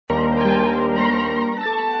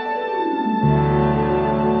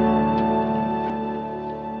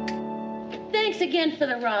again for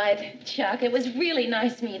the ride, Chuck. It was really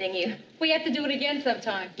nice meeting you. We have to do it again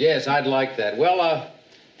sometime. Yes, I'd like that. Well,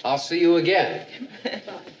 I'll see you again.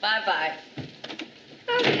 Bye-bye.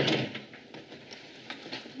 Well.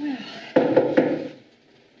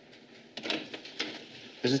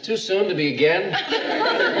 Is it too soon to be again?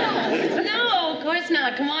 No, of course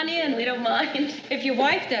not. Come on in. We don't mind. If your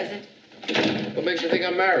wife doesn't. What makes you think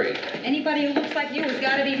I'm married? Anybody who looks like you has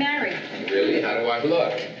got to be married. Really? How do I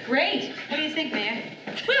look? Great. What do you think, Mayor?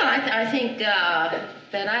 Well, I think that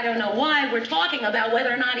I don't know why we're talking about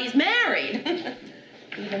whether or not he's married.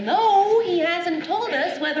 Even though he hasn't told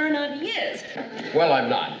us whether or not he is. Well, I'm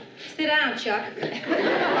not. Sit down, Chuck.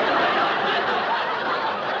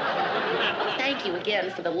 Thank you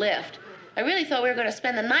again for the lift. I really thought we were going to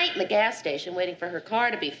spend the night in the gas station waiting for her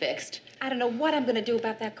car to be fixed. I don't know what I'm going to do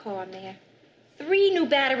about that car, Mayor. 3 new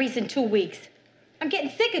batteries in 2 weeks. I'm getting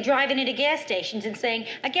sick of driving into gas stations and saying,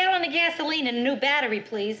 a gallon of gasoline and a new battery,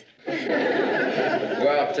 please.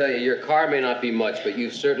 Well, I'll tell you, your car may not be much, but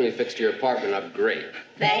you've certainly fixed your apartment up great.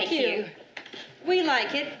 Thank you. We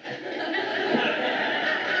like it.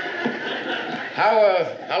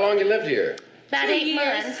 How long you lived here? About 2 8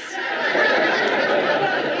 years. months.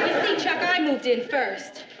 Well, you see, Chuck, I moved in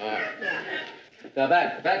first. Yeah. Now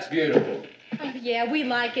that's beautiful. Oh, yeah, we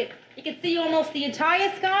like it. You can see almost the entire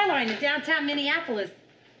skyline of downtown Minneapolis.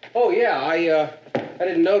 Oh, yeah, I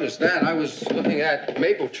didn't notice that. I was looking at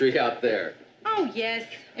maple tree out there. Oh, yes.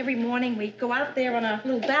 Every morning we go out there on a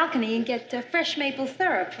little balcony and get fresh maple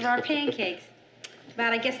syrup for our pancakes.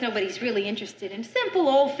 But I guess nobody's really interested in simple,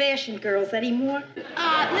 old-fashioned girls anymore.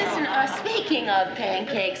 Listen, speaking of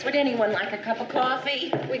pancakes, would anyone like a cup of coffee?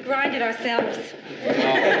 We grind it ourselves.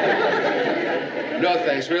 No,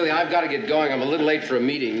 thanks. Really, I've got to get going. I'm a little late for a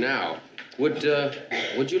meeting now. Would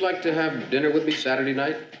you like to have dinner with me Saturday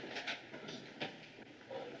night?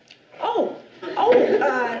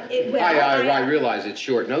 I realize it's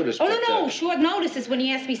short notice, Oh, but... no. Short notice is when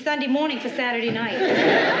you ask me Sunday morning for Saturday night.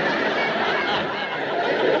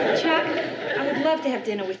 Chuck, I would love to have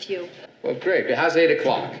dinner with you. Well, great. How's 8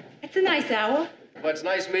 o'clock? It's a nice hour. Well, it's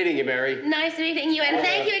nice meeting you, Mary. Nice meeting you, and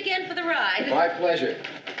thank you again for the ride. My pleasure.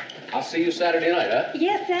 I'll see you Saturday night, huh?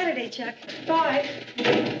 Yes, Saturday, Chuck. Bye.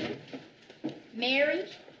 Mary,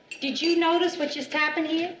 did you notice what just happened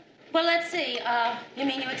here? Well, let's see. You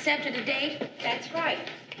mean you accepted a date? That's right.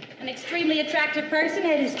 An extremely attractive person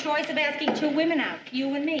had his choice of asking 2 women out,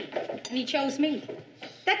 you and me. And he chose me.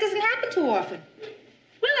 That doesn't happen too often.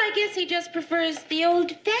 Well, I guess he just prefers the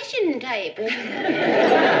old-fashioned type. And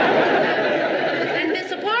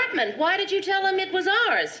this apartment, why did you tell him it was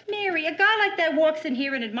ours? Mary, a guy like that walks in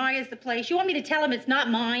here and admires the place. You want me to tell him it's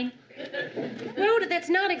not mine? Rhoda, that's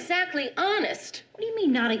not exactly honest. What do you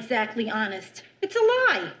mean, not exactly honest? It's a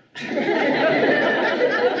lie.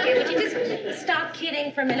 Okay, would you just stop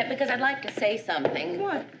kidding for a minute, because I'd like to say something.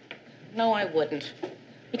 What? No, I wouldn't.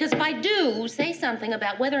 Because if I do say something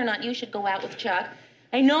about whether or not you should go out with Chuck,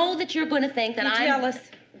 I know that you're going to think that I'm...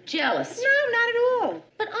 jealous. Jealous? No, not at all.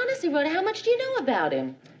 But honestly, Rhoda, how much do you know about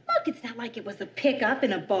him? Look, it's not like it was a pickup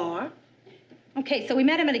in a bar. Okay, so we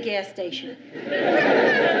met him at a gas station.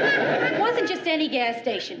 It wasn't just any gas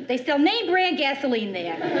station. They sell name-brand gasoline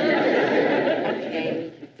there.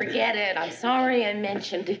 Okay, forget it. I'm sorry I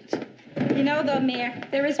mentioned it. You know, though, Mayor,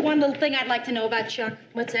 there is one little thing I'd like to know about Chuck.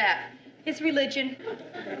 What's that? His religion.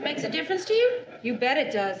 Makes a difference to you? You bet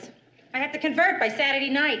it does. I have to convert by Saturday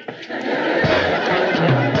night.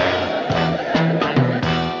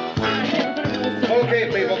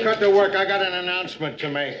 Okay, people, cut to work. I got an announcement to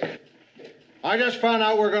make. I just found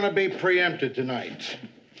out we're going to be preempted tonight.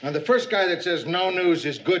 Now, the first guy that says no news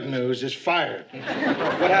is good news is fired.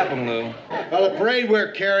 What happened, Lou? Well, the parade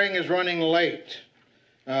we're carrying is running late.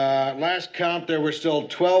 Last count, there were still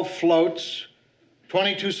 12 floats,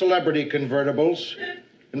 22 celebrity convertibles,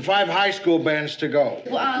 and 5 high school bands to go.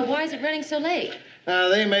 Why is it running so late?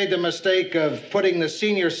 They made the mistake of putting the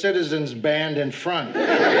senior citizens band in front.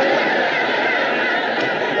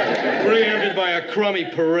 Preempted by a crummy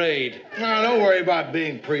parade. No, don't worry about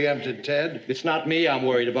being preempted, Ted. It's not me I'm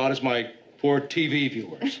worried about, it's my poor TV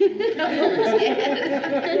viewers.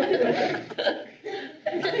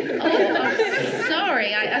 I'm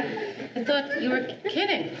sorry. I thought you were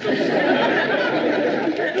kidding.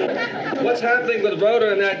 What's happening with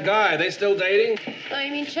Rhoda and that guy? Are they still dating? Oh,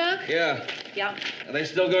 you mean Chuck? Yeah. Yeah. Are they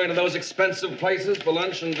still going to those expensive places for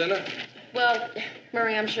lunch and dinner? Well,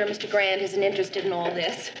 Murray, I'm sure Mr. Grant isn't interested in all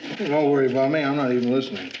this. Don't worry about me. I'm not even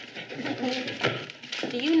listening.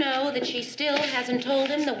 Do you know that she still hasn't told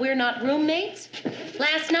him that we're not roommates?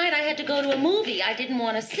 Last night I had to go to a movie I didn't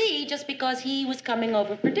want to see just because he was coming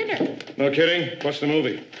over for dinner. No kidding? What's the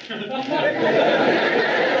movie?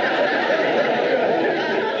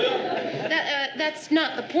 That's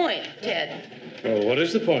not the point, Ted. Oh, what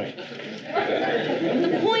is the point?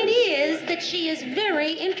 The point is that she is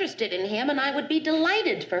very interested in him, and I would be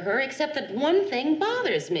delighted for her, except that one thing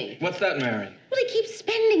bothers me. What's that, Mary? Well, he keeps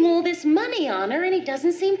spending all this money on her, and he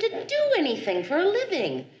doesn't seem to do anything for a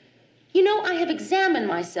living. You know, I have examined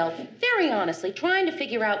myself very honestly, trying to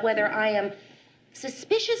figure out whether I am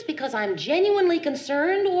suspicious because I'm genuinely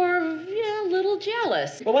concerned or, yeah, a little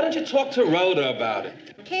jealous. Well, why don't you talk to Rhoda about it?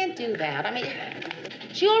 Can't do that. I mean,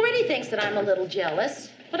 she already thinks that I'm a little jealous,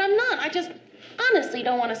 but I'm not. I just honestly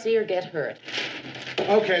don't want to see her get hurt.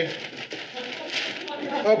 Okay.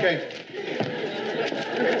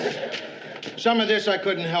 Some of this I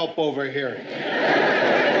couldn't help overhearing.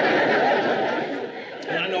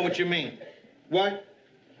 And I know what you mean. What?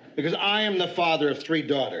 Because I am the father of 3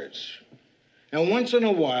 daughters. And once in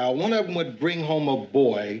a while, one of them would bring home a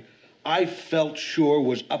boy I felt sure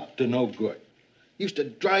was up to no good. Used to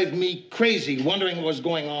drive me crazy wondering what was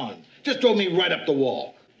going on. Just drove me right up the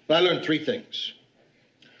wall. But I learned 3 things.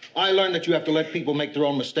 I learned that you have to let people make their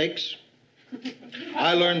own mistakes.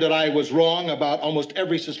 I learned that I was wrong about almost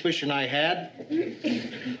every suspicion I had.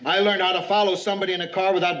 I learned how to follow somebody in a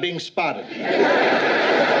car without being spotted.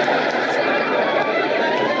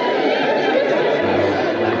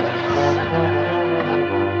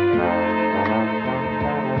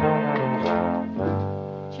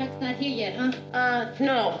 Chuck's not here yet, huh?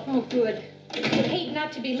 No. Oh, good. I'd hate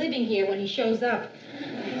not to be living here when he shows up.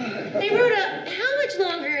 Hey, Rhoda, how much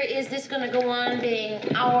longer is this going to go on being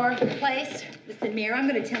our place? Listen, Mary, I'm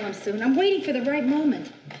going to tell him soon. I'm waiting for the right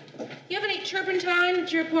moment. You have any turpentine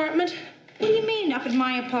at your apartment? What do you mean, up in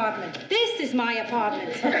my apartment? This is my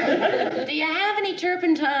apartment. Do you have any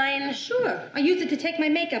turpentine? Sure. I use it to take my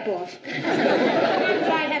makeup off. If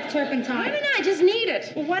I have turpentine. I don't know, I just need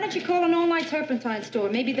it. Well, why don't you call an all-night turpentine store?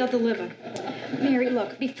 Maybe they'll deliver. Mary,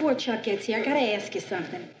 look, before Chuck gets here, I got to ask you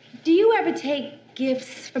something. Do you ever take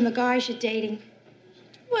gifts from the guys you're dating?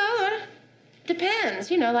 Well, depends.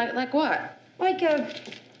 You know, like what? Like a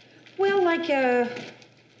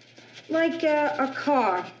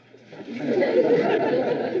car.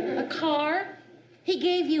 A car? He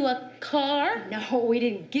gave you a car? No, he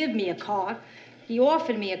didn't give me a car. He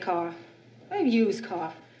offered me a car. A used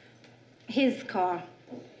car. His car.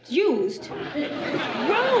 Used.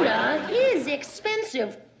 Rhoda, his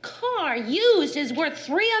expensive car used is worth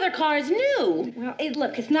 3 other cars new. Well,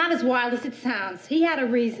 look, it's not as wild as it sounds. He had a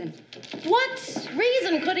reason. What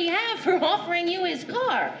reason could he have for offering you his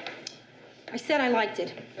car? I said I liked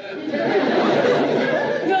it.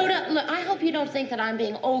 Rhoda, look, I hope you don't think that I'm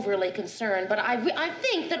being overly concerned, but I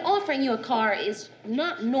think that offering you a car is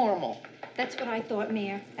not normal. That's what I thought,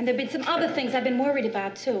 Mayor. And there've been some other things I've been worried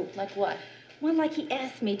about, too. Like what? Well, like he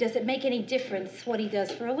asked me, does it make any difference what he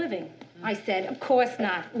does for a living? I said, of course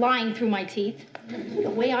not, lying through my teeth. The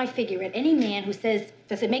way I figure it, any man who says,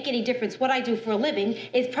 does it make any difference what I do for a living,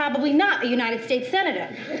 is probably not a United States Senator.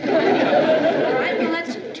 All right, well,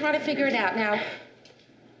 let's try to figure it out. Now,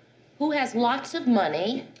 who has lots of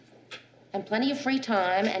money and plenty of free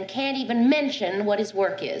time and can't even mention what his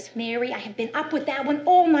work is? Mary, I have been up with that one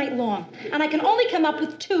all night long, and I can only come up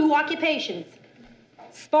with 2 occupations.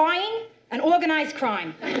 Spying and organized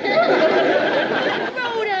crime. Rhoda,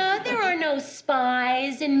 there are no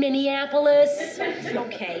spies in Minneapolis.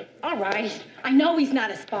 Okay, all right. I know he's not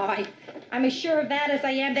a spy. I'm as sure of that as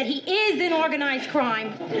I am that he is in organized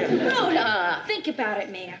crime. Rhoda! Think about it,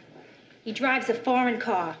 Mayor. He drives a foreign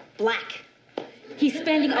car, black. He's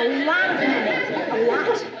spending a lot of money, a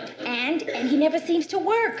lot. And he never seems to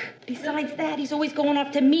work. Besides that, he's always going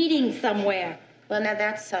off to meetings somewhere. Well, now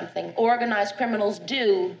that's something. Organized criminals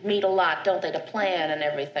do meet a lot, don't they, to plan and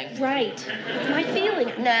everything. Right. It's my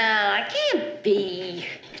feeling. No, I can't be.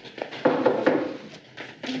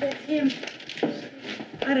 That's him.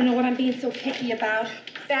 I don't know what I'm being so picky about.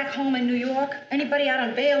 Back home in New York, anybody out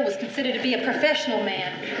on bail was considered to be a professional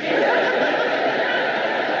man.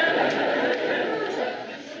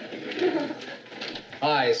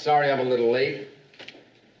 Hi, sorry I'm a little late.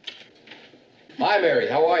 Hi, Mary,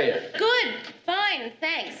 how are you? Good, fine,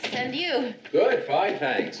 thanks. And you? Good, fine,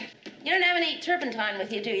 thanks. You don't have any turpentine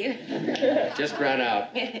with you, do you? Just ran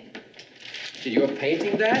out. You're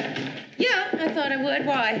painting that? Yeah, I thought I would.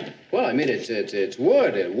 Why? Well, I mean, it's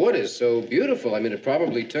wood, and wood is so beautiful. I mean, it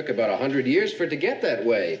probably took about 100 years for it to get that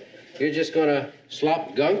way. You're just gonna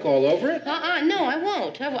slop gunk all over it? No, I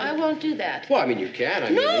won't. I won't do that. Well, I mean, you can. I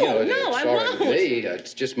mean, No, you know, no, it's I all right won't. with me.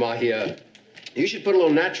 It's just my You should put a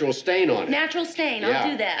little natural stain on it. Natural stain, I'll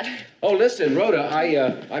do that. Oh, listen, Rhoda,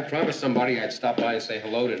 I promised somebody I'd stop by and say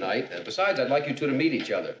hello tonight. Besides, I'd like you two to meet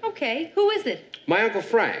each other. Okay, who is it? My Uncle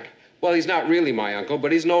Frank. Well, he's not really my uncle,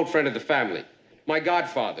 but he's an old friend of the family. My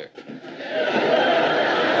godfather.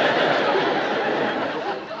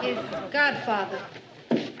 His godfather.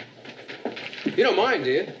 You don't mind,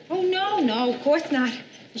 do you? Oh, no, of course not.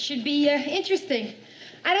 It should be interesting.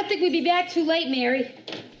 I don't think we'd be back too late, Mary.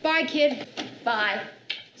 Bye, kid. Bye.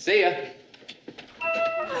 See ya.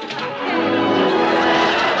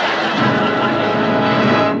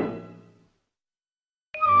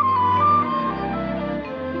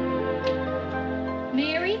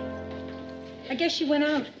 Mary? I guess she went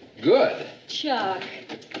out. Good. Chuck.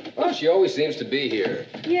 Well, she always seems to be here.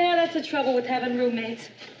 Yeah, that's the trouble with having roommates.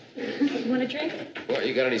 You want a drink? Well,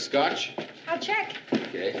 you got any scotch? I'll check.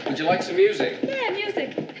 Okay. Would you like some music? Yeah,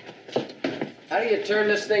 music. How do you turn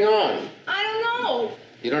this thing on? I don't know.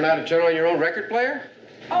 You don't know how to turn on your own record player?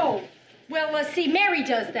 Oh, well, see, Mary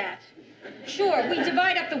does that. Sure, we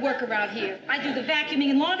divide up the work around here. I do the vacuuming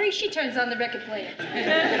and laundry, she turns on the record player.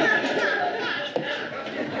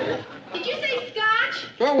 Did you say scotch?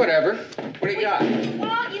 Well, whatever. What do you got?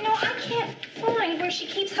 Well, you know, I can't find where she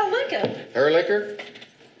keeps her liquor. Her liquor?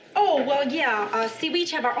 Oh, well, yeah. See, we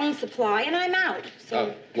each have our own supply, and I'm out,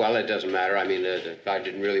 so... Oh, well, it doesn't matter. I mean, I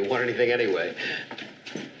didn't really want anything anyway.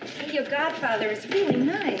 Hey, your godfather is really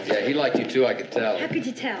nice. Yeah, he liked you too, I could tell. How could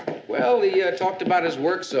you tell? Well, he talked about his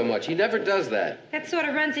work so much. He never does that. That sort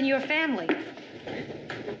of runs in your family.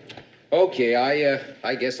 Okay,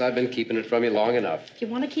 I guess I've been keeping it from you long enough. If you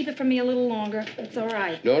want to keep it from me a little longer, it's all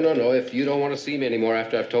right. No. If you don't want to see me anymore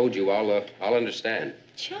after I've told you, I'll understand.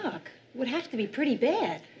 Chuck, it would have to be pretty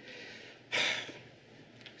bad.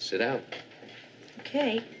 Sit down.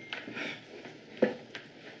 Okay.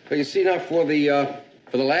 Well, you see now, for the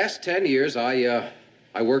last 10 years, I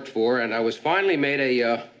worked for, and I was finally made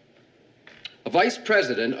a vice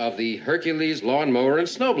president of the Hercules Lawnmower and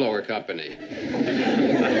Snowblower Company.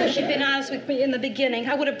 I wish you'd been honest with me in the beginning.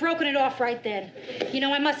 I would have broken it off right then. You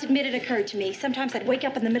know, I must admit it occurred to me. Sometimes I'd wake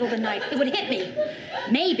up in the middle of the night. It would hit me.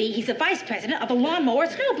 Maybe he's a vice president of the Lawnmower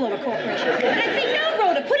Snowblower Corporation. And I'd say, no,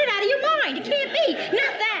 Rhoda, put it out of your mind. It can't be.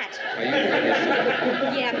 Not that. Are you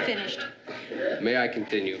finished? Yeah, I'm finished. May I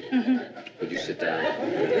continue? Mm-hmm. Would you sit down?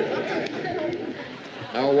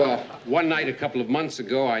 Now, one night a couple of months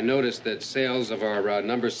ago, I noticed that sales of our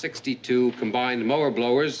number 62 combined mower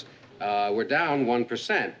blowers were down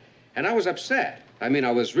 1%. And I was upset. I mean,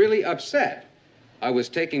 I was really upset. I was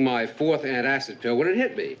taking my fourth antacid pill when it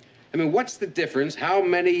hit me. I mean, what's the difference? How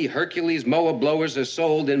many Hercules mower blowers are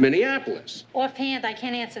sold in Minneapolis? Offhand, I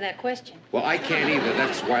can't answer that question. Well, I can't either.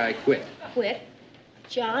 That's why I quit. Quit?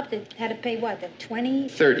 Job that had to pay what, the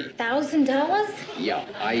 $30,000? Yeah,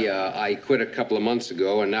 I quit a couple of months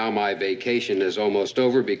ago, and now my vacation is almost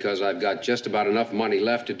over because I've got just about enough money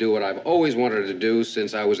left to do what I've always wanted to do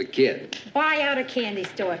since I was a kid. Buy out a candy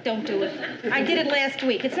store. Don't do it. I did it last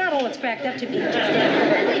week. It's not all it's cracked up to be.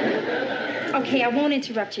 Okay, I won't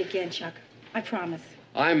interrupt you again, Chuck. I promise.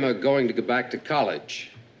 I'm going to go back to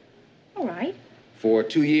college. All right. For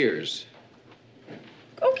 2 years.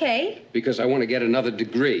 Okay. Because I want to get another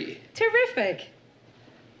degree. Terrific.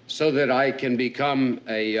 So that I can become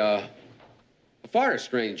a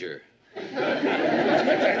forest ranger.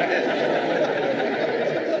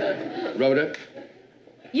 Rhoda?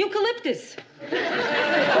 Eucalyptus.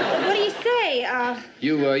 What do you say?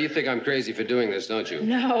 You think I'm crazy for doing this, don't you?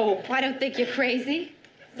 No, I don't think you're crazy.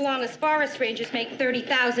 As long as forest rangers make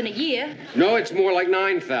 $30,000 a year. No, it's more like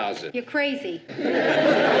 9,000. You're crazy.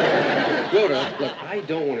 Rhoda, look, I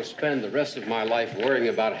don't want to spend the rest of my life worrying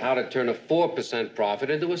about how to turn a 4% profit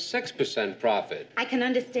into a 6% profit. I can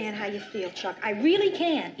understand how you feel, Chuck. I really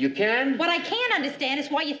can. You can? What I can't understand is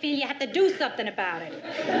why you feel you have to do something about it.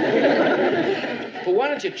 Well, why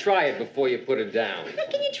don't you try it before you put it down? How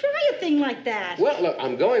can you try a thing like that? Well, look,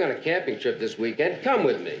 I'm going on a camping trip this weekend. Come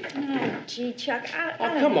with me. Oh, gee, Chuck, I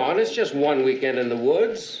don't Come on, it's just one weekend in the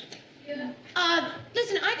woods.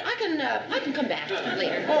 Listen, I can come back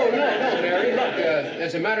later. Oh, no, Mary. Look,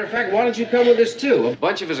 as a matter of fact, why don't you come with us, too? A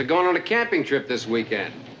bunch of us are going on a camping trip this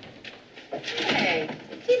weekend. Hey,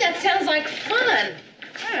 gee, that sounds like fun.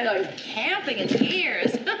 I haven't gone camping in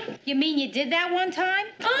years. You mean you did that one time?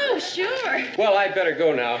 Oh, sure. Well, I'd better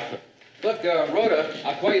go now. Look, Rhoda,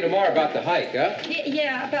 I'll call you tomorrow about the hike, huh?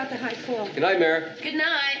 Yeah, about the hike call. Good night, Mary. Good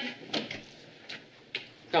night.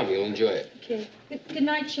 Come, you'll enjoy it. Okay. Good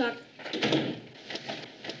night, Chuck.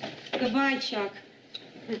 Goodbye, Chuck.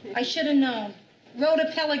 I should have known. Rhoda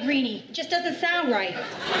Pellegrini. It just doesn't sound right.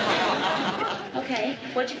 Okay,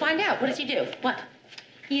 what'd you find out? What does he do? What?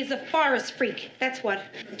 He is a forest freak, that's what.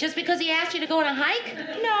 Just because he asked you to go on a hike?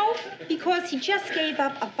 No, because he just gave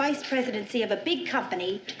up a vice presidency of a big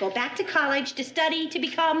company to go back to college to study to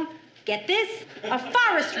become, get this, a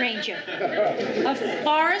forest ranger. A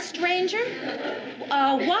forest ranger?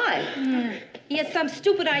 Why? He had some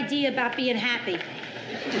stupid idea about being happy.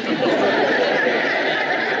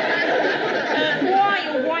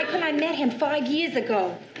 Why couldn't I met him 5 years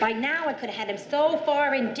ago? By now, I could have had him so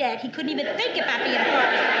far in debt, he couldn't even think about being a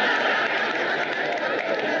forest ranger.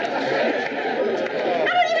 I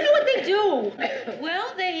don't even know what they do.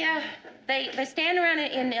 Well, they stand around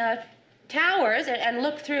in towers and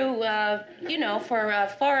look through, for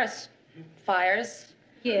forest fires.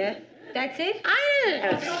 Yeah, that's it?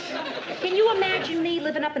 Can you imagine me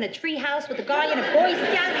living up in a tree house with a guy in a Boy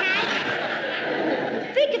Scout hat?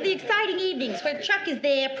 Think of the exciting evenings when Chuck is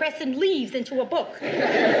there pressing leaves into a book.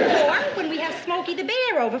 Or when we have Smokey the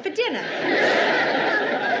bear over for dinner.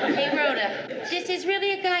 Hey, Rhoda, this is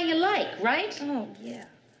really a guy you like, right? Oh, yeah.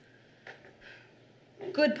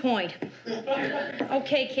 Good point.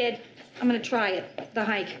 Okay, kid, I'm gonna try it, the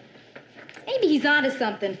hike. Maybe he's onto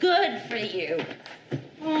something. Good for you.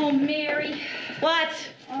 Oh, Mary. What?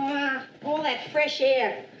 All that fresh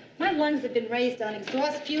air. My lungs have been raised on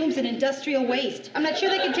exhaust fumes and industrial waste. I'm not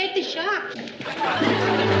sure they can take the shock.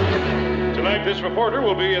 Tonight, this reporter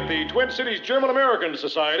will be at the Twin Cities German-American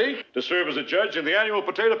Society to serve as a judge in the annual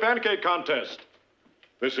potato pancake contest.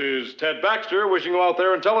 This is Ted Baxter wishing you out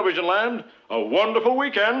there in television land a wonderful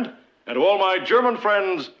weekend, and to all my German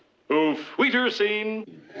friends who've weiter seen.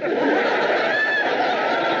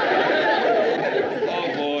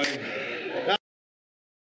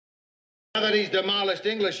 Now that he's demolished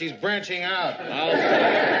English, he's branching out.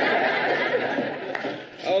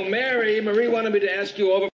 Oh, Marie wanted me to ask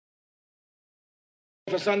you over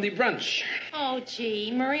for Sunday brunch. Oh,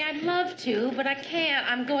 gee, Murray, I'd love to, but I can't.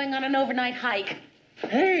 I'm going on an overnight hike.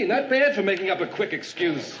 Hey, not bad for making up a quick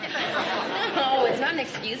excuse. Oh, it's not an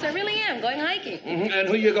excuse. I really am going hiking. Mm-hmm. And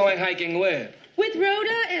who you going hiking with? With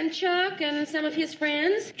Rhoda and Chuck and some of his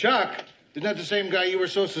friends. Chuck? Isn't that the same guy you were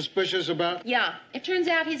so suspicious about? Yeah. It turns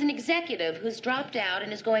out he's an executive who's dropped out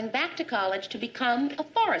and is going back to college to become a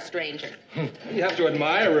forest ranger. You have to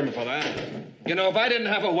admire him for that. You know, if I didn't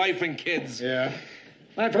have a wife and kids... Yeah?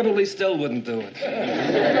 I probably still wouldn't do it.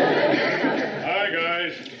 Hi,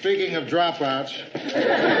 guys. Speaking of dropouts...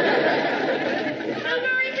 Oh,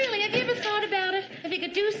 Murray, really, have you ever thought about it? If you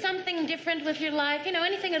could do something different with your life,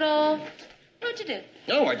 anything at all, what'd you do?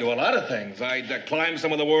 Oh, I do a lot of things. I'd climb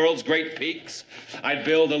some of the world's great peaks. I'd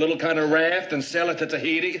build a little kind of raft and sail it to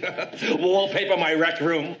Tahiti. Wallpaper my rec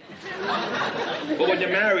room. But when you're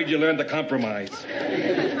married, you learn to compromise.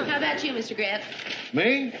 How about you, Mr. Grant?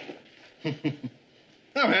 Me?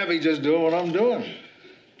 I'm happy just doing what I'm doing.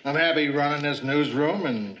 I'm happy running this newsroom,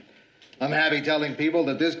 and I'm happy telling people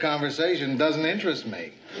that this conversation doesn't interest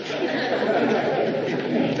me.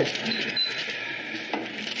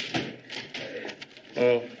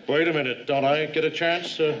 Wait a minute. Don't I get a chance?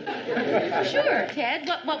 Sure, Ted.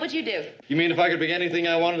 What would you do? You mean if I could be anything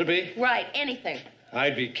I wanted to be? Right, anything.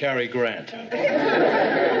 I'd be Cary Grant.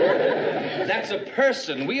 That's a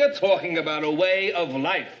person. We are talking about a way of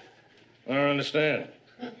life. I don't understand.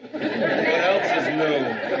 What else is new?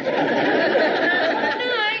 Good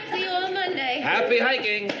night. See you on Monday. Happy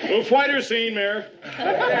hiking. Move fighter scene, Mayor.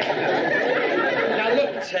 Now,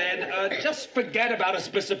 look, Ted, just forget about a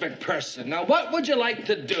specific person. Now, what would you like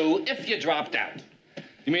to do if you dropped out?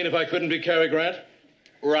 You mean if I couldn't be Cary Grant?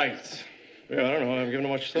 Right. Yeah, I don't know. I haven't given it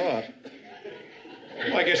much thought.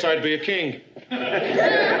 I guess I'd be a king.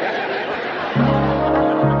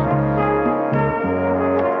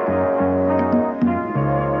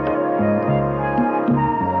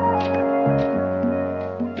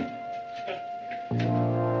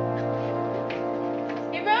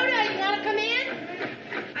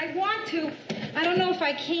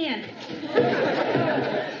 I can.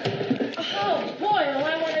 Oh, boy, all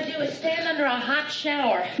I want to do is stand under a hot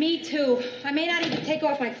shower. Me too. I may not even take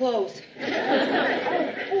off my clothes.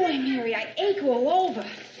 Oh, boy, Mary, I ache all over.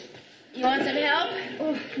 You want some help?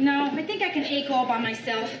 Oh, no, I think I can ache all by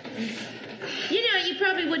myself. You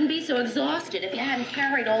probably wouldn't be so exhausted if you hadn't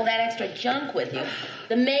carried all that extra junk with you.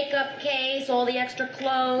 The makeup case, all the extra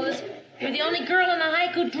clothes. You're the only girl in the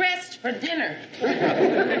hike who dressed for dinner.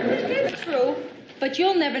 It's true. But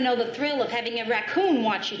you'll never know the thrill of having a raccoon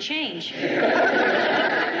watch you change. Mary,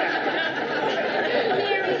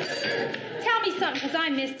 tell me something, because I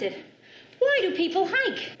missed it. Why do people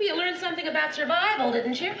hike? Well, you learned something about survival,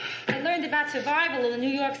 didn't you? I learned about survival in the New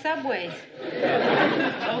York subways.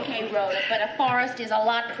 Okay, Rhoda, but a forest is a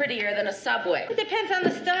lot prettier than a subway. It depends on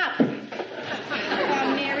the stop.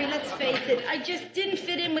 Oh, Mary. it. I just didn't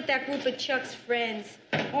fit in with that group of Chuck's friends.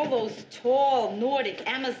 All those tall, Nordic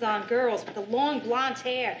Amazon girls with the long blonde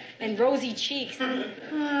hair and rosy cheeks. Wait a minute,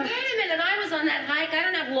 I was on that hike. I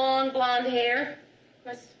don't have long blonde hair.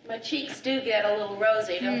 My cheeks do get a little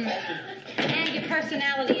rosy, don't they? And your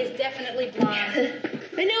personality is definitely blonde.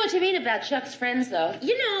 I know what you mean about Chuck's friends, though.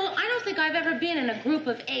 You know, I don't think I've ever been in a group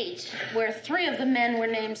of 8 where 3 of the men were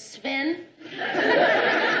named Sven. Of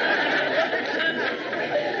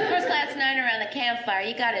course, last night around the campfire,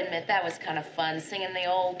 you gotta admit, that was kind of fun, singing the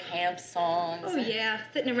old camp songs. Oh, yeah,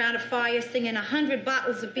 sitting around a fire singing 100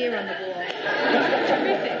 bottles of beer on the wall.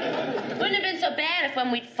 Terrific. Wouldn't have been so bad if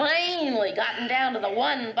when we'd finally gotten down to the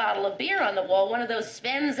 1 bottle of beer on the wall, one of those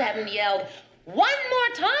Svens hadn't yelled, "One more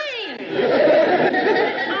time!"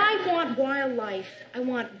 I want wildlife. I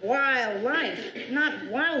want wildlife, not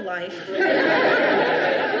wildlife.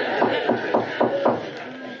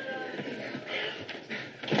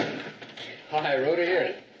 Hi, Rhoda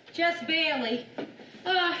here. Just barely.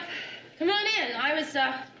 Come on in. I was,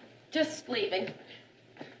 just leaving.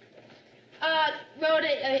 Rhoda,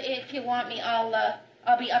 if you want me,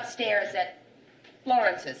 I'll be upstairs at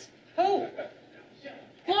Florence's. Who?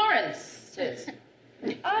 Florence's.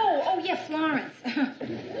 Oh, yeah, Florence.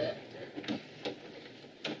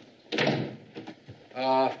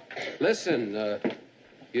 Listen,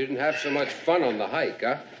 you didn't have so much fun on the hike,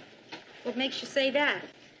 huh? What makes you say that?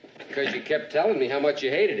 Because you kept telling me how much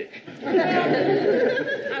you hated it.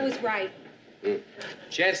 I was right.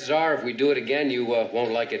 Chances are, if we do it again, you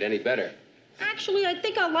won't like it any better. Actually, I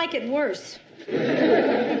think I'll like it worse.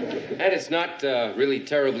 And it's not really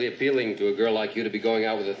terribly appealing to a girl like you to be going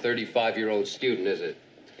out with a 35-year-old student, is it?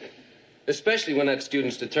 Especially when that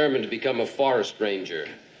student's determined to become a forest ranger.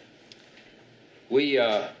 We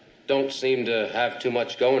don't seem to have too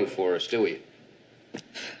much going for us, do we?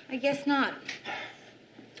 I guess not.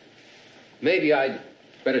 Maybe I'd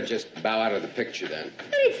better just bow out of the picture, then. I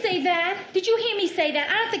didn't say that. Did you hear me say that?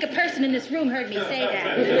 I don't think a person in this room heard me say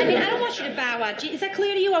that. I mean, I don't want you to bow out. Is that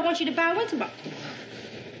clear to you? I want you to bow into me.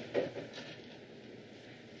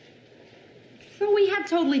 So we have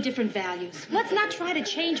totally different values. Let's not try to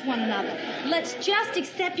change one another. Let's just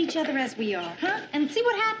accept each other as we are, huh? And see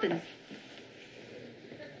what happens.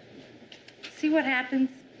 See what happens?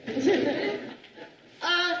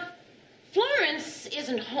 Florence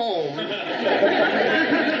isn't home. And,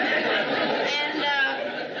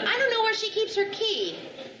 I don't know where she keeps her key.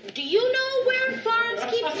 Do you know where Florence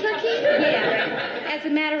keeps her key? Yeah. As a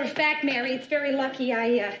matter of fact, Mary, it's very lucky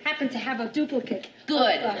I happen to have a duplicate.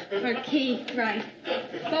 Good. Of her key, right.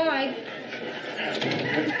 Bye.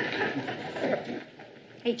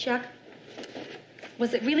 Hey, Chuck.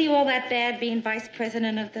 Was it really all that bad being vice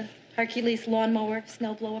president of the Hercules Lawnmower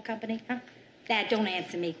Snowblower Company, huh? Dad, don't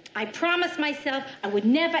answer me. I promised myself I would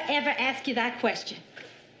never, ever ask you that question.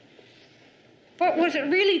 But was it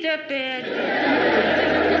really that bad?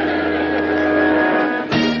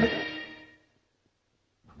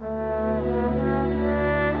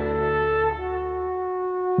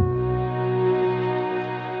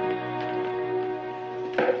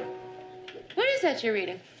 What is that you're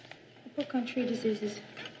reading? A book on tree diseases.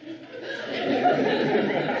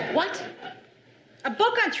 What? A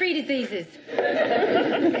book on tree diseases.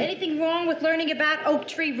 Anything wrong with learning about oak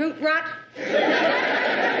tree root rot?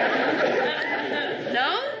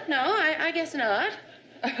 No, I guess not.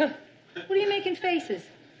 What are you making faces?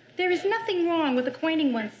 There is nothing wrong with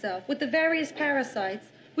acquainting oneself with the various parasites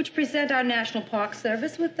which present our National Park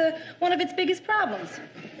Service with one of its biggest problems.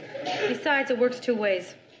 Besides, it works 2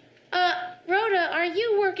 ways. Rhoda, are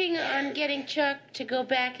you working on getting Chuck to go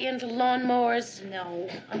back into lawnmowers? No,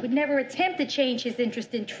 I would never attempt to change his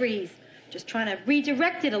interest in trees. Just trying to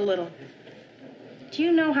redirect it a little. Do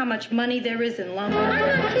you know how much money there is in lumber?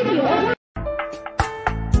 I'm not kidding you.